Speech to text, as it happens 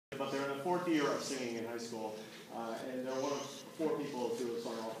fourth year of singing in high school, and they're one of 4 people who have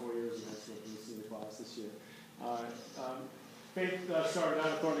sung all 4 years in high school from the senior class this year. Faith started out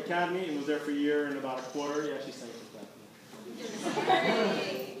at Thornton Academy and was there for a year and about a quarter. Yeah, she sang for that.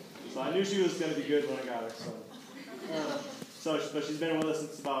 So I knew she was going to be good when I got her. But she's been with us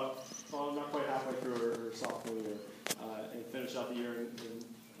since about, well, not quite halfway through her sophomore year, and finished out the year in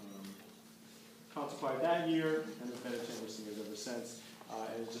concert choir that year, and has been a chamber singer ever since.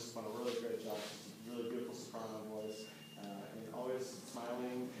 And it's just done a really great job. She's a really beautiful soprano voice, and always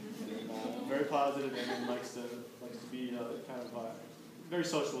smiling, and very positive, and likes to be kind of very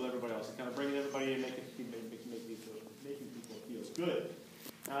social with everybody else, and kind of bringing everybody in, making people feel good.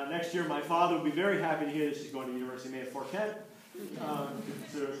 Next year, my father will be very happy to hear that she's going to the University of Maine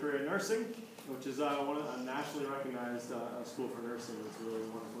to a career in nursing, which is a nationally recognized school for nursing. It's really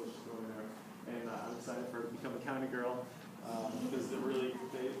wonderful that she's going there, and I'm excited for her to become a county girl because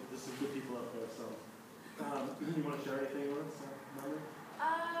there's some good people up there. So, you want to share anything with us, Memory?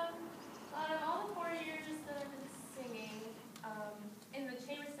 Out of all the 4 years that I've been singing, in the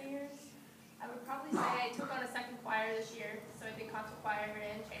chamber singers, I would probably say I took on a second choir this year, so I did concert choir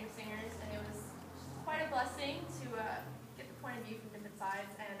and chamber singers, and it was quite a blessing to get the point of view from different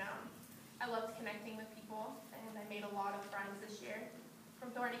sides, and I loved connecting with people, and I made a lot of friends this year. From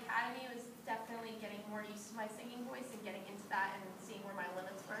Thornton Academy, it was definitely getting more used to my singing voice and getting into that and seeing where my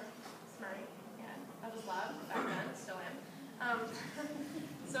limits were. Sorry, yeah, I was loud back then, still am.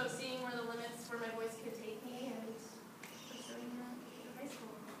 So seeing where the limits where my voice could take me and pursuing high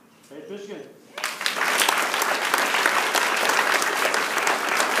school. Faith Michigan.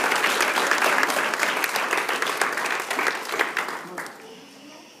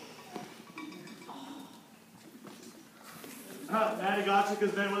 Maddie Gottschalk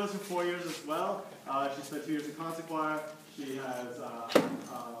has been with us for 4 years as well. She spent 2 years in concert choir. She has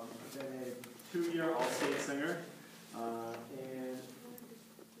been a 2-year all-state singer, and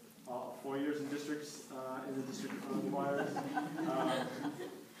 4 years in districts in the district choirs.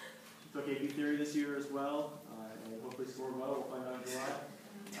 She took AP Theory this year as well, and hopefully scored well. We'll find out in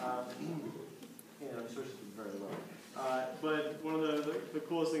July. And I'm sure she did very well. But one of the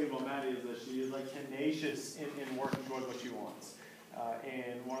coolest things about Maddie is that she is like tenacious in working toward what she wants.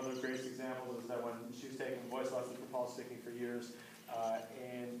 And one of the greatest examples is that when she was taking voice lessons with Paul Stickney for years,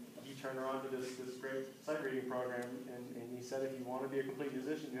 and he turned her on to this great sight reading program, and he said, if you want to be a complete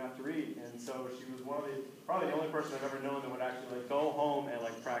musician, you have to read. And so she was probably the only person I've ever known that would actually go home and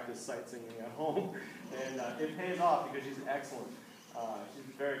practice sight singing at home. And it pays off because she's excellent.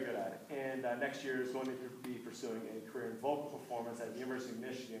 She's very good at it. And next year is going to be pursuing a career in vocal performance at the University of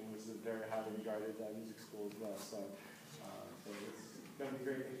Michigan, which is a very highly regarded music school as well. So it's going to be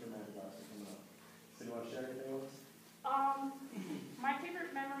great things for Maddie Gottschalk coming up. So do you want to share anything with us? My favorite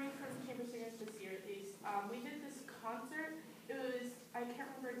memory from Chamber Singers this year, at least, we did this concert. It was, I can't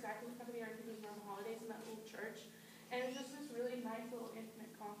remember exactly the time of the year, I think it was around the holidays in that little church. And it was just this really nice little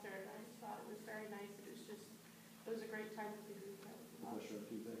intimate concert. I just thought it was very nice. It was a great time with the group. Was that sure a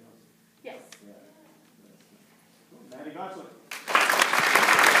few things? Yes. Yeah. Maddie Gottschalk.